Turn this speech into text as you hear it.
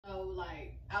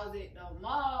I was at the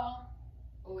mall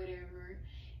or whatever,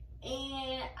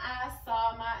 and I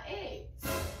saw my ex.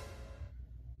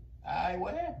 Alright,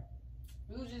 what happened?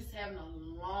 We was just having a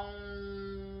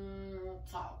long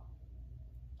talk.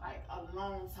 Like a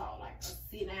long talk, like a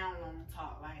sit down long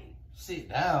talk. Like Sit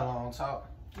down, long talk.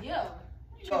 yeah.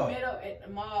 We just met up at the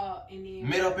mall and then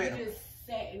we just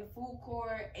sat in the food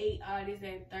court, ate all this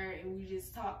and third, and we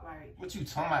just talked like. What you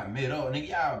talking about met up? Nigga,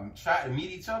 y'all tried to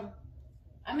meet each other?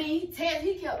 I mean, he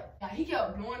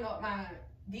kept blowing up my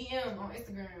DM on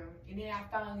Instagram, and then I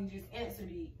finally just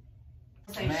answered it.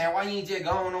 Man, why you ain't just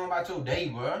going on about your day,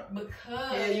 bro?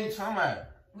 Because yeah, you talking about?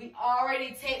 We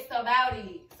already text about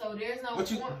it, so there's no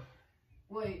what you? point.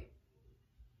 Wait.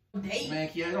 Date. Man,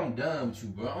 Kiara, I'm done with you,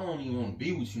 bro. I don't even want to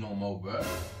be with you no more, bro.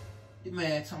 This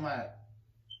man talking about.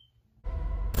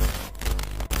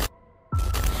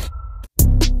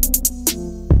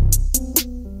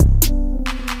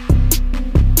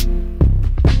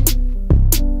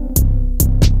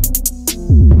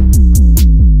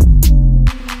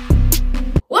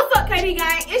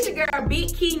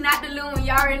 Big Key, not the little one.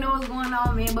 Y'all already know what's going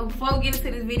on, man. But before we get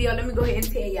into this video, let me go ahead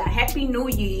and tell y'all Happy New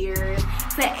Year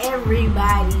to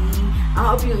everybody. I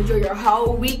hope you enjoy your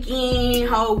whole weekend. You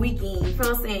know what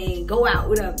I'm saying? Go out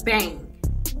with a bang.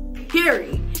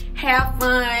 Period. Have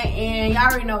fun. And y'all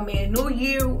already know, man. New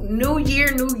year, new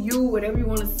you, whatever you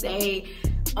want to say.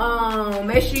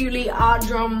 Make sure you leave all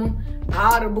drama,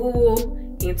 all the bull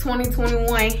in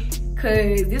 2021.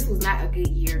 Cause this was not a good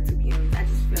year, to be honest. I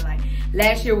just feel like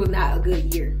last year was not a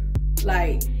good year,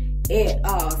 like at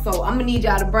all. So I'm gonna need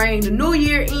y'all to bring the new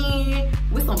year in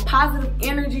with some positive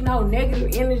energy, no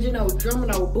negative energy, no drama,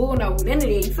 no bull, no none of that.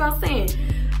 You feel what I'm saying?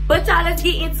 But y'all, let's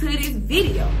get into this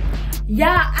video.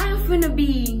 Y'all, I'm finna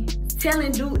be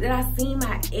telling dude that I seen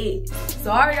my ex. So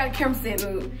I already got a camera set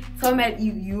up. Told me that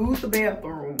you use the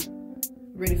bathroom.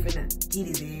 Ready for that? Get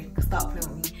his ass. Stop playing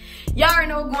with me. Y'all already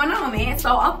know what's going on, man.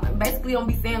 So I'm basically gonna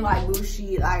be saying like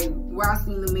bullshit, like where I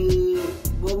seen him at,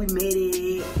 where we met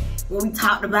it, what we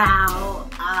talked about, all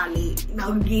that. You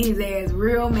know, get his ass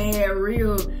real mad,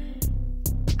 real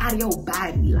out of your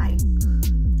body, like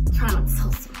trying to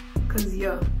tussle. Cause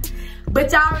yeah.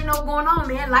 But y'all already know what's going on,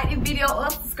 man. Like this video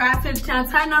up, subscribe to the channel,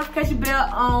 turn the notification bell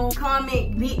on,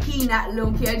 comment, Big Key, not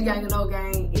Little Key Age Gang, no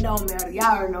gang. It don't matter.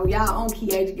 Y'all already know, y'all on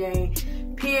Key Age Gang.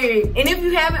 Period. And if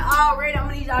you haven't already, I'm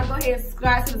gonna need y'all to go ahead and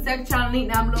subscribe to the second channel,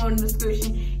 link down below in the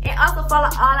description. And also follow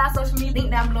all our social media, link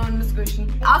down below in the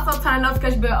description. Also turn the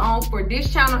notification bell on for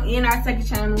this channel and our second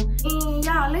channel. And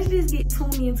y'all, let's just get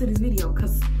tuned into this video,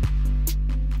 cause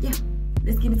yeah,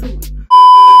 let's get into it.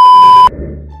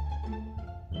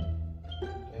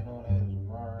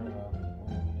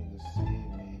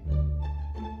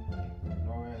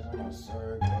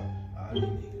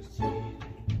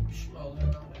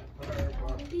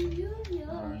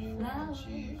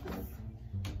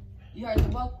 You heard the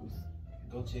vocals.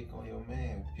 Go check on your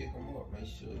man. Pick him up. Make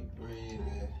sure you breathe.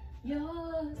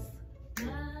 Yours,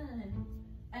 mine,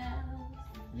 ours.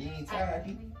 You ain't tired,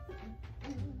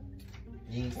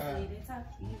 You ain't tired?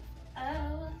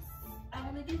 Ours. I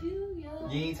wanna give you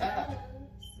yours. You ain't tired?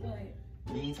 What?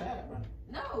 You ain't tired, bro?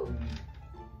 No.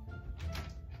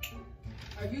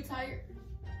 Are you tired?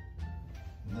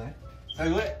 Nah.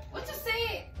 Say what? What you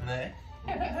said? Nah.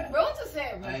 Bro, what you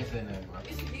said, bro? I ain't saying nothing, bro.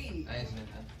 Yes, you did. I ain't saying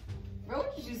nothing. Bro,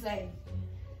 what did you say?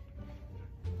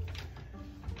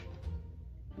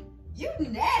 You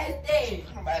nasty.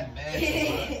 I'm about to nasty, bro.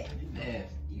 You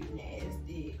nasty. You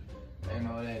nasty. They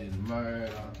know that is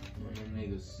murder when them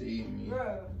niggas see me.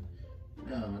 Bro.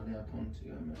 No, my damn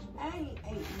ponytail messed up. I ain't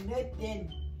ate nothing.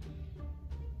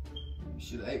 You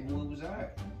should have ate when we was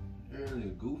out earlier,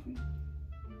 Goofy.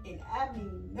 And I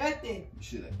mean nothing. You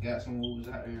should have got some when we was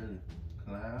out earlier,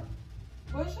 Clown.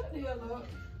 Well, shut the hell up.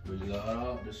 We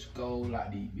love the skull like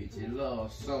these bitches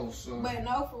love so. But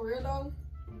no, for real though.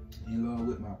 You love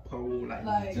with my pole like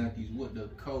these junkies with the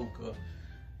coca.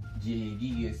 JD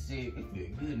get sick, it feel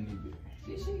good in this bitch.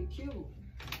 This shit cute.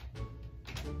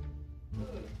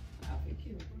 Look, I feel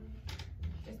cute.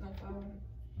 It's no problem.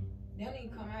 They don't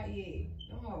even come out yet.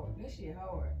 Don't hold. This shit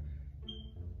hard.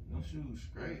 No shoes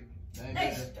straight. They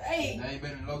straight. They ain't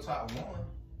been in low top one.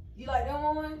 You like them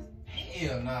ones?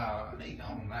 Hell nah. They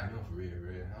don't like them for real.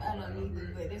 I don't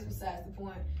either, but that's besides the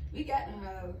point. We got them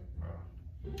hoes.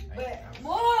 But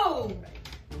whoa!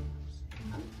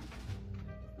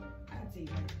 I'll tell you.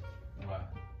 What?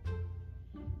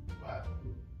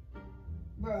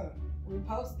 Bro, we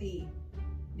posted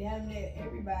damn near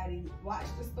everybody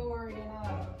watched the story and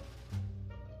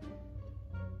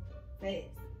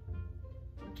facts.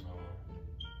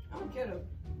 I don't care though,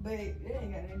 but it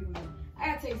ain't got nothing to do with it. I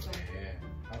gotta tell you something. Yeah.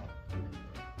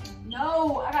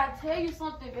 No, I gotta tell you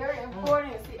something very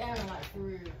important. Sit down, like, for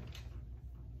real.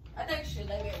 I think you should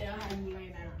lay back down how you lay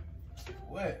down.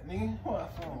 What, nigga? Why my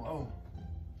phone low?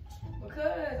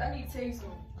 Because I need to tell you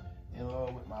something. In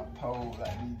love with my pole,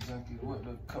 like these junkies with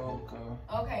the coca.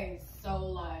 Okay, so,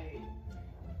 like...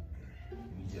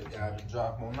 You just gotta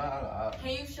drop on out.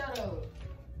 Can you shut up?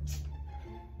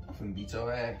 I'm finna beat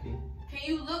your ass, kid. Can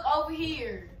you look over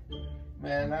here?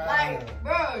 Man, nah. Like,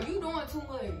 bro, you doing too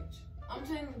much. I'm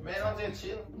telling you. Man, I'm just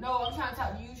chilling. No, I'm trying to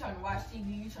talk to you. You trying to watch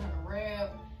TV. You trying to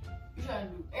rap. You trying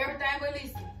to do everything but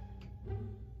listen.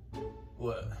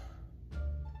 What?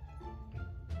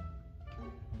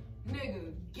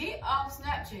 Nigga, get off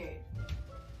Snapchat.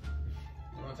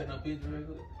 You wanna take no picture real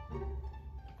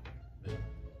quick?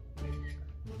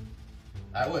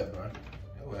 Alright, what, bro?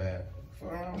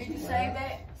 What? Did you save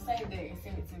that? Save that and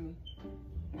send it to me.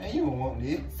 Man, you don't want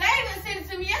this. Save it and send it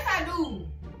to me. Yes, I do.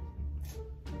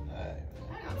 Alright, man.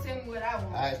 I don't tell me what I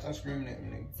want. Alright, stop screaming at me,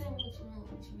 nigga. Tell me what you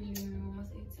want. What you really want.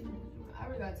 Tell me what you want. I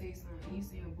really gotta tell you something. You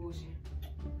saying bullshit.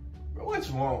 Bro, what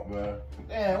you want, bro?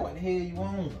 Damn, what the hell you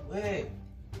want? What?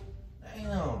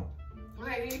 Damn.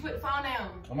 Okay, then you put the phone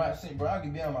down. I'm about to say, bro, I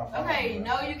can be on my phone. Okay, bro.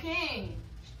 no, you can't.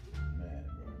 Man,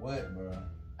 bro. What, bro?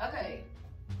 Okay.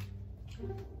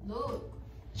 Look.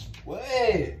 What?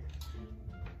 Hey,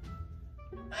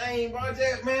 bro,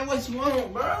 Jack, man, what you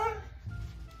want, bro?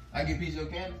 I get a piece of your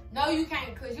candy? No, you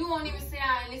can't, because you won't even sit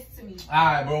down and listen to me.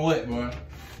 Alright, bro, what, bro?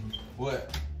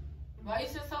 What? Why you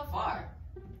sit so far?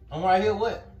 I'm right here,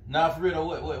 what? Nah, for real, though,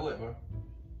 what, bro?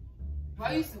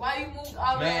 Why you moved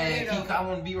all the way Man, over there, though? I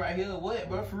want to be right here, what,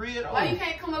 bro? For real, though? Why you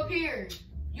can't come up here?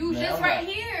 You Man, just I'm right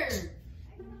not- here.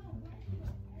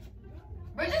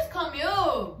 Bro, just come here.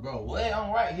 Bro, what?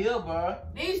 I'm right here, bro.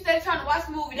 Then you stay trying to watch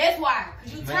the movie. That's why.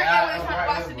 Because you Man, turned that way I'm trying right to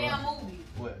watch here, the bro. damn movie.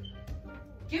 What?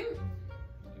 Give me.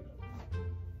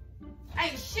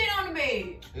 Ain't shit on the bed.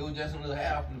 It was just a little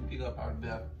house from the pick up out of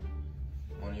the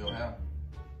one of your house.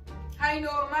 How you know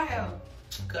what my hair?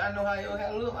 Cause I know how your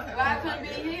hair look. Why I couldn't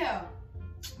be here?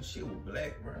 Shit was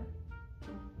black, bro.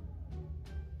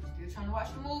 Still trying to watch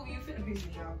the movie. You finna piss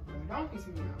me off, bro. Don't piss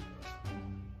me off,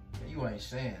 bro. You ain't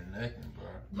saying nothing,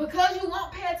 bro. Because you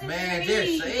won't pay attention Man, to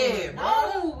me. just say it, bro.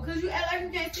 No, because you act like you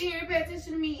can't sit here and pay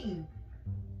attention to me.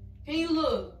 Can you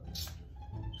look?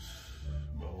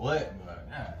 Bro, what, bro?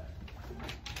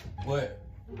 Nah. What?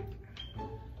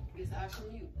 It's eyes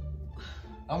from you.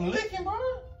 I'm licking, bro.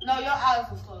 No, your eyes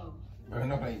was closed. Bro,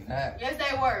 no, they not. Yes,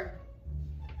 they were.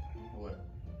 What?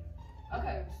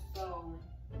 Okay, so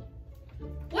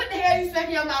what the hell you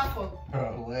smacking your mouth for?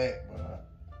 Bro, what, bro?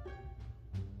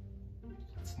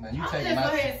 Man, you I'm taking just my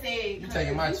go ahead and say it. you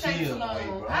taking my You take chill too long. away,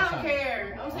 bro. I I'm don't trying-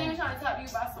 care. I'm saying trying to talk to you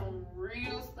about some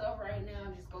real stuff right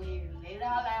now. Just go ahead and let it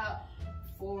all out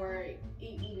before it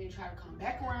even try to come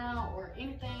back around or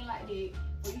anything like that.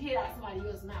 Or you hit out somebody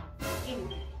else's mouth.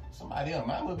 Anyway. Somebody else.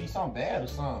 Mine would be something bad or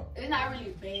something. It's not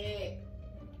really bad,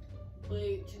 but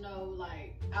you know,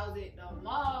 like I was at the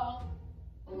mall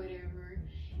or whatever,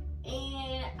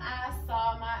 and I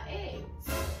saw my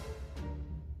ex.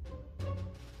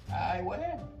 Alright, what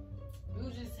happened? We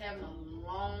was just having a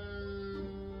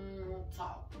long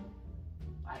talk,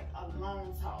 like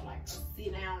a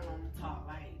sit down long talk,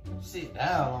 like Sit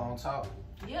down, long talk.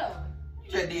 yeah.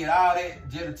 You just did all that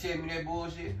just to tell me that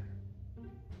bullshit.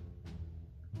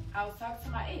 I was talking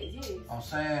to my ex, yes. I'm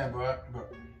saying, bro.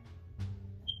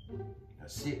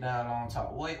 Sit down, long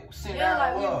talk. Wait, sit Yeah, down.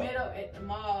 like what? we met up at the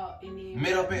mall and then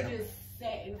Met up we at the- just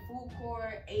sat in the food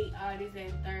court, ate all this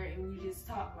and third, and we just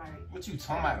talked like. What you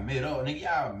talking about? Met up, nigga.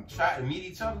 Y'all tried to meet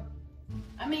each other.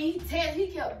 I mean, he kept.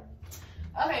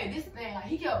 Okay, this thing, like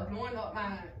he kept blowing up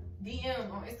my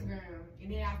DM on Instagram,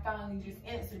 and then I finally just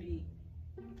answered it,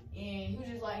 and he was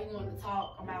just like he wanted to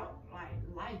talk about like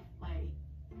life, like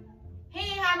he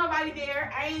ain't had nobody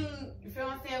there. I ain't, you feel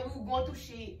what I'm saying? We were going through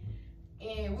shit,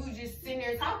 and we was just sitting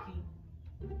there talking.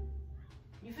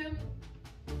 You feel me?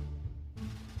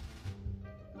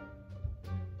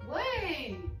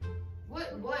 Wait,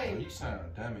 what? Bro, you sound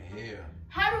dumb as hell.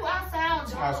 How do I sound?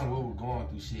 Talking Dumb? we were going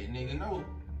through shit, nigga. No.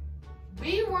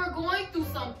 We were going through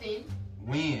something,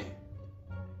 When?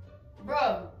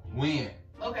 bro. When?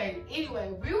 Okay,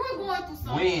 anyway, we were going through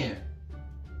something. When?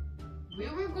 We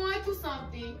were going through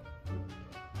something,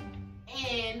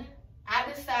 and I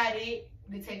decided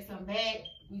to take some back.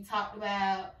 We talked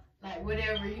about like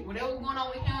whatever was going on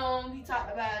with him. He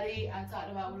talked about it. I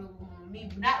talked about whatever was going on with me.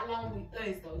 Not along with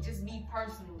us though, just me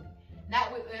personally.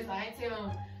 Not with us. I ain't tell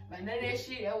him Like, none of that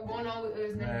shit that was going on with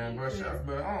us. Man,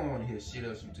 bro, I don't want to hear shit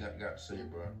else you got to say,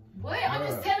 bro. What? I'm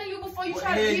just telling you before you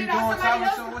try to hear it out somebody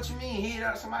else. What you mean? Hear it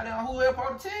out somebody else? Who else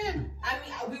supposed to tell me? I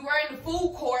mean, we were in the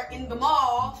food court in the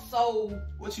mall, so.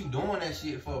 What you doing that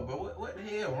shit for, bro? What the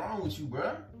hell wrong with you,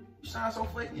 bro? You sound so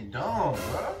fucking dumb,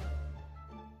 bro.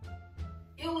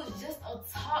 It was just a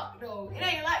talk, though. It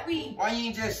ain't like we. Why you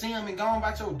ain't just see him and gone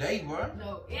about your day, bro?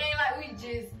 No, it ain't like we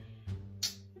just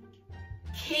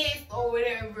kissed or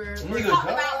whatever.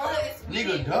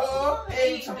 Nigga, duh.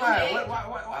 Hey, you talking about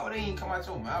why would they even come out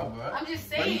your mouth, bro? I'm just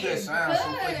saying. But you just sound so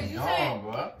fucking dumb,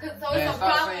 bro. Man,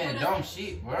 stop saying dumb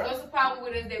shit, bro. What's the problem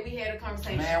with us that we had a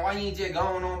conversation? Man, why you ain't just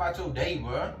going on about your day,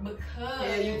 bro? Because.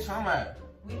 Yeah, you talking about?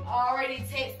 We already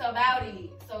text about it,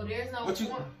 so there's no. What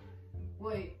you?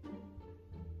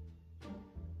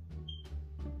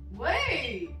 Wait,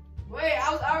 I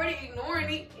was already ignoring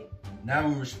it. Now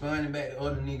we responding back to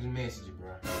other niggas' messages,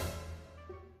 bro.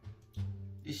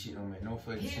 This shit don't make no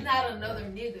fucking sense. He's not another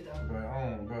nigga, though.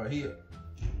 Bro,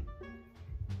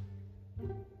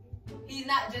 he's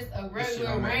not just a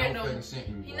regular random.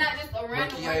 He's not just a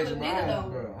random nigga, though.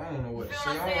 Bro, I don't know what to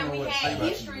say. You feel what I'm saying? We had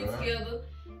history together.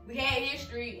 We had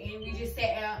history, and we just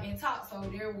sat down and talked. So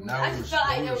there was. I just felt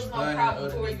like there was no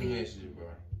problem towards it.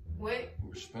 What?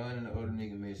 Responding to other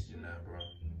nigga messages now, bro.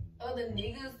 Other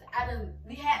niggas,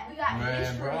 we got man,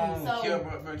 history, bro, I don't so care,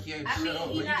 bro, shut up,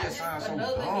 bro. You just sound so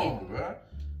dumb, bro.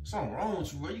 Something wrong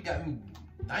with you, bro. You got me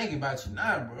thinking about you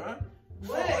now, bro.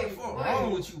 What the fuck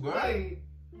wrong with you, bro? Wait,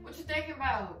 what you thinking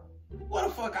about? What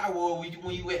the fuck I was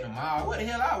when you at the mall? What the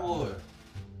hell I was?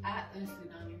 I honestly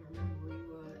don't even remember where you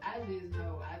was. I just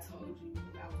know I told you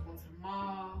I was going to the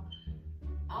mall.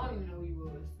 I don't even know where you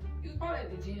was. You was probably at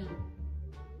the gym.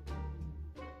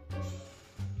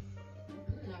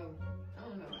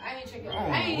 I didn't check your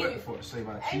location.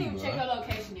 I didn't even check your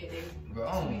location that day. Bro,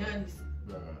 to be honest.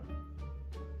 Bro,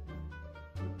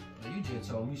 you just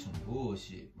told me some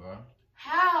bullshit, bro.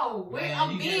 How? Wait, man,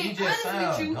 I'm being honest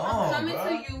with you. I'm coming bro.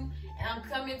 to you, and I'm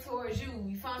coming towards you.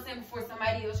 You feel what I'm saying? Before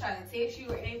somebody else try to text you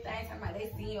or anything, talking about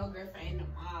they see your girlfriend in the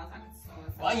mall.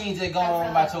 Why you ain't just going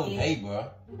on about your day, bro?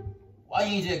 Why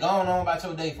you ain't just going on about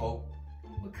your day, folks?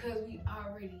 Because we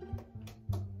already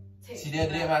texted. See, that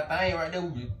did my thing right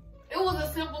there. It was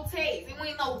a simple text. It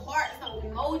wasn't no hearts, no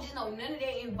emojis, no none of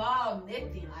that involved.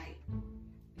 Nothing. Like,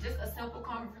 just a simple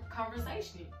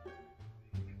conversation.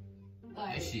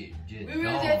 Like, that shit just we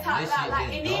really just talked about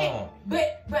like, and then,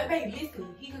 but babe,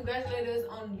 listen. He congratulated us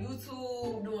on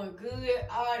YouTube, doing good,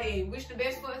 all that. Wish the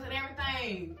best for us and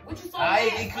everything. What you so mad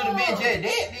for? It could have been just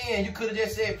that then. You could have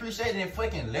just said appreciate it and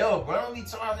fucking left, bro. Don't be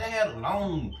talking. They had a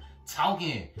long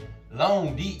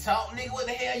deep talk, nigga. What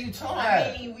the hell you talking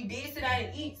about? I mean, we did sit down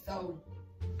and eat, so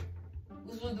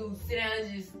we supposed to sit down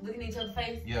and just look in each other's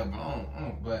face. Yeah, bro.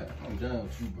 I'm done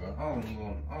with you, bro. I don't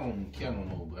even care no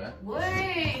more, bro. What?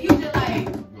 He was just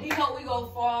like, he hope we go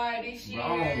far this year.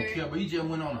 Bro, I don't care, but you just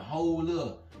went on a whole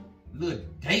little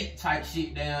date type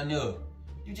shit down there.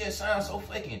 You just sound so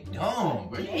fucking dumb,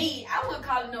 bro. Date? I wouldn't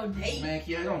call it no date. Man,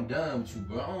 Kiara, I'm done with you,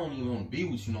 bro. I don't even want to be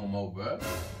with you no more, bro.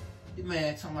 This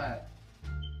man talking about,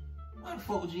 why the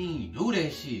fuck would you even do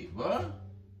that shit, bro?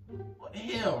 What the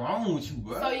hell wrong with you,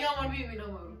 bro? So you don't want to be with me no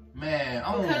more? Man,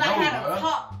 I don't know, because I had a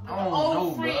talk with I don't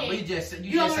know, bro. But you just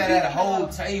sat at a whole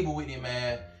table with him,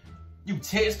 man. You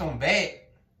text him back.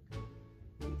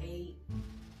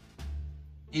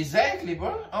 Exactly,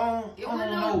 bro. I don't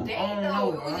know, it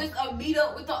was just a meet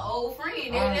up with the old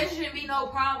friend. There shouldn't be no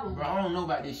problem. Bro, I don't know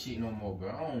about this shit no more, bro.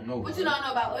 I don't know. What you don't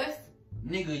know about us?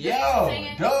 Nigga, yo,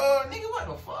 duh, nigga, what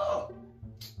the fuck?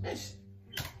 That's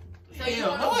so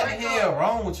what the hell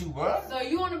wrong with you, bro? So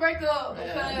you want to break up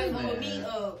because of a meet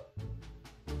up?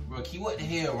 Bro, Key, what the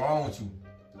hell wrong with you?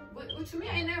 What you mean?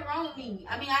 Ain't nothing wrong with me.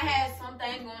 I mean, I had some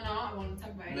things going on. I want to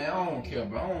talk about it. Man, I don't care,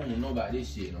 bro. I don't know about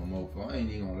this shit no more, bro. I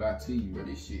ain't even gonna lie to you, bro.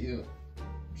 This shit here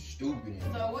stupid.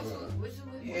 So what you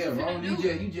yeah, bro.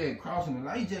 You just crossing the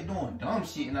line. You just doing dumb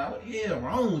shit now. What the hell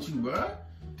wrong with you, bro?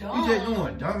 Dumb. You just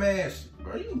doing dumb ass,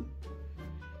 bro.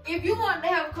 If you want to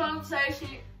have a conversation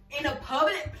in a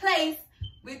public place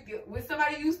with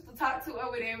somebody you used to talk to or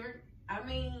whatever, I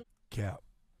mean. Cap.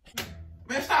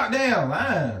 Man, stop damn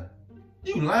lying.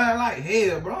 You lying like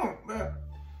hell, bro.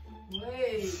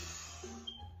 Wait.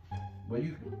 But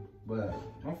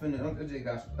I just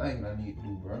got some things I need to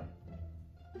do, bro.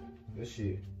 That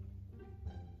shit.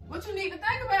 What you need to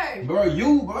think about? Bro,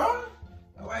 bro.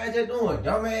 Why you just doing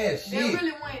dumbass shit? They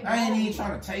really I ain't even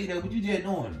trying to tell you that, but you just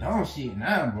doing dumb shit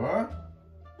now, bro.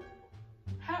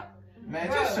 How? Man,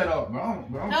 just shut up, bro.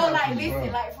 No, like,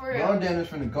 listen, like, for real. Bro, I'm down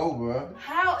finna go, bro.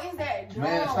 How is that dumb?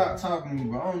 Man, stop talking to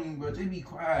me, bro. I don't even, bro. Just be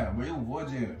quiet, bro. Your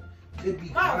voice is Just be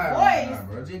My quiet, voice.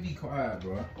 bro. Just be quiet,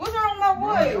 bro. What's wrong with my Bro,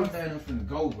 I'm voice? down finna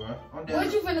go, bro.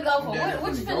 What you finna go for?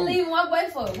 What you finna leave my way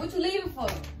for? What you leaving for?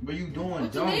 But you doing What you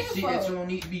dumb leaving shit for? that you don't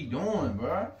need to be doing,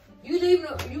 bro. You leaving?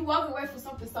 You walking away from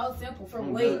something so simple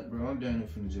from weight. Bro, I'm down there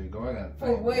finna just go. I gotta For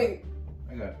think. weight.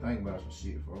 I gotta think about some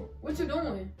shit, bro. What you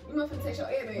doing? You must finna take your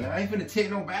head Man, back. I ain't finna take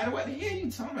nobody. What the hell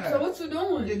you talking about? So what you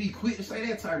doing? Just be quick to say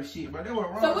that type of shit, bro. That was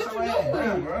wrong. So what you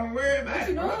doing? Bro, I'm worried about What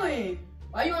you it, bro. doing?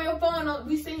 Why you on your phone?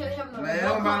 We sitting here having a Man,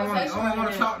 no I conversation don't right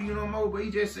want to now. talk to you no more, but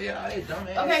you just said all that dumb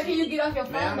ass Okay, shit. can you get off your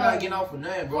phone? Man, I'm not getting off for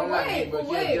nothing, bro. I'm not getting, bro.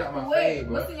 Just get out my face,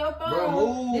 bro. What's in your phone? Bro,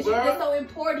 move, This bro. shit is so You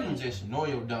important. just ignore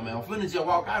your dumb ass. I'm finna just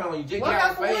walk out on you. Just Walk get out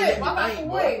out for my face. what? Let me Walk out think, for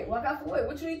bro. what? Walk out for what?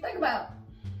 What you need to think about?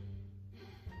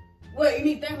 What, you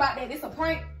need to think about that? This a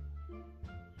prank?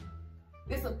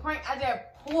 This a prank? I just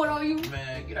pulled on you?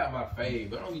 Man, get out my face,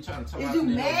 bro. Don't be trying to talk Is about you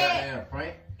no mad? goddamn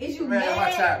prank. Is you Man, mad?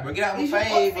 watch out, bro. Get out my Is you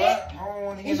face, bro. I upset? don't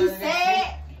want to hear Is you none of that shit.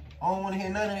 sad? I don't want to hear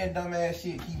none of that dumb ass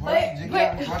shit. Keep But- running. Just get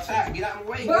out but- my time. Get out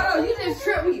my way, Bro, you just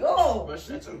tripped me up. Bro,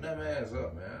 shut your dumb ass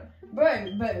up, man.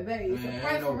 Baby, it's a Man,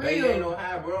 prank ain't for no baby, ain't real. no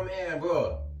high, bro, man,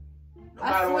 bro. I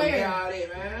Nobody want to swear. hear all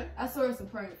that, man. I swear it's a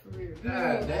prank for real.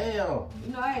 God damn.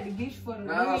 You know, I had to get you for the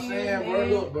Nah, I'm New saying, Year's, bro, man.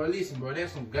 look, bro, listen, bro,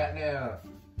 that's some goddamn,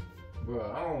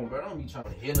 bro, don't be trying to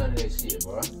hear none of that shit,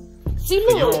 bro. See, You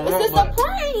look, don't it's want just a my-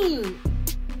 prank.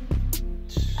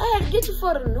 I had to get you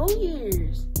for the New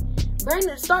Year's.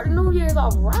 Start the New Year's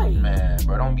off right. Man,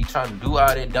 bro, don't be trying to do all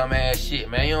that dumb ass shit,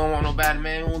 man. You don't want nobody,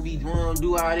 man. You don't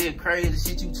do all that crazy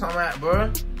shit you talking about,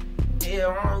 bro.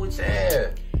 Hell wrong with your ass.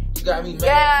 You got me mad.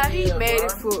 Yeah, as he's hell, mad bro.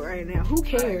 as fuck right now. Who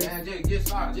cares? Man,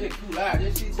 just cool out.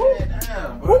 Just sit your ass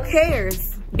down, bro. Who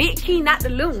cares? Big Key, not the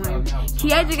little one.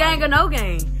 Kiaja gang or no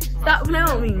gang. Stop playing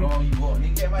with me. Blowing you up,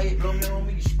 nigga. That my head blow me on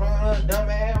me. Sprung her dumb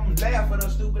ass. I'm laughing for them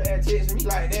stupid ass texting me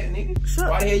like that, nigga. Shut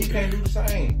Why the hell you can't do the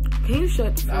same? Can you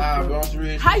shut the fuck Nah, up? bro, I'm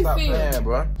serious. How you Stop feel? playing,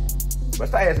 bro. But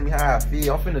stop asking me how I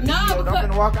feel. I'm finna leave. Nah, I'm because-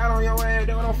 finna walk out on your ass.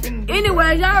 That's what I'm finna do.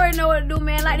 Anyways, y'all already know what to do,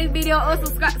 man. Like this video,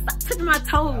 subscribe. Stop touching my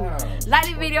toes. Like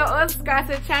this video, subscribe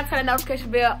to the channel, turn the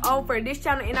notification bell on for this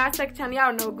channel and our second channel.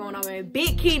 Y'all know what's going on, man.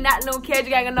 Big Key, not little Kiaja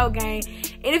gang or no gang.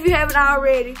 And if you haven't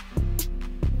already,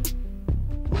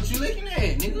 What you looking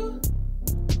at, nigga?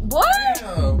 what?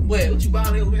 Damn. What you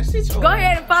buying it with? Sit your Go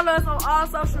ahead ass. and follow us on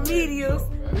all social medias.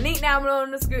 Link down below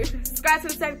in the description. Subscribe to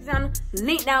the second channel.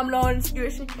 Link down below in the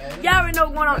description. Y'all already know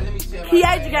what's going on. Let me tell my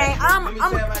Kiaja gang. gang. Let me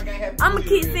tell my gang happy I'm New gonna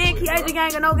keep Year saying real quick, Kiaja bro.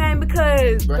 gang or no gang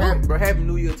because Bro, happy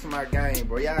New Year to my gang,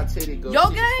 bro. Y'all tell it go. your sit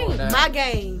the gang, fuck down. my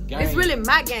gang. Gang. It's really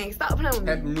my gang. Stop playing with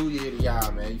Happy me. New Year to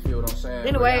y'all, man. You feel what I'm saying?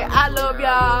 Anyway, Bro, I enjoy love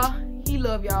y'all. He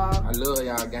love y'all. I love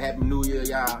y'all, gang. Happy New Year,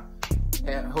 y'all.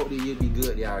 Hope the year be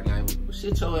good, y'all, gang. But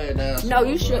sit your ass down. No,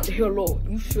 you bro. shut the hell up.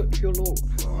 You shut the hell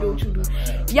up. Do what you do.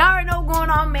 Man. Y'all already know what's going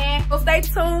on, man. So stay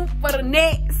tuned for the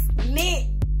next lit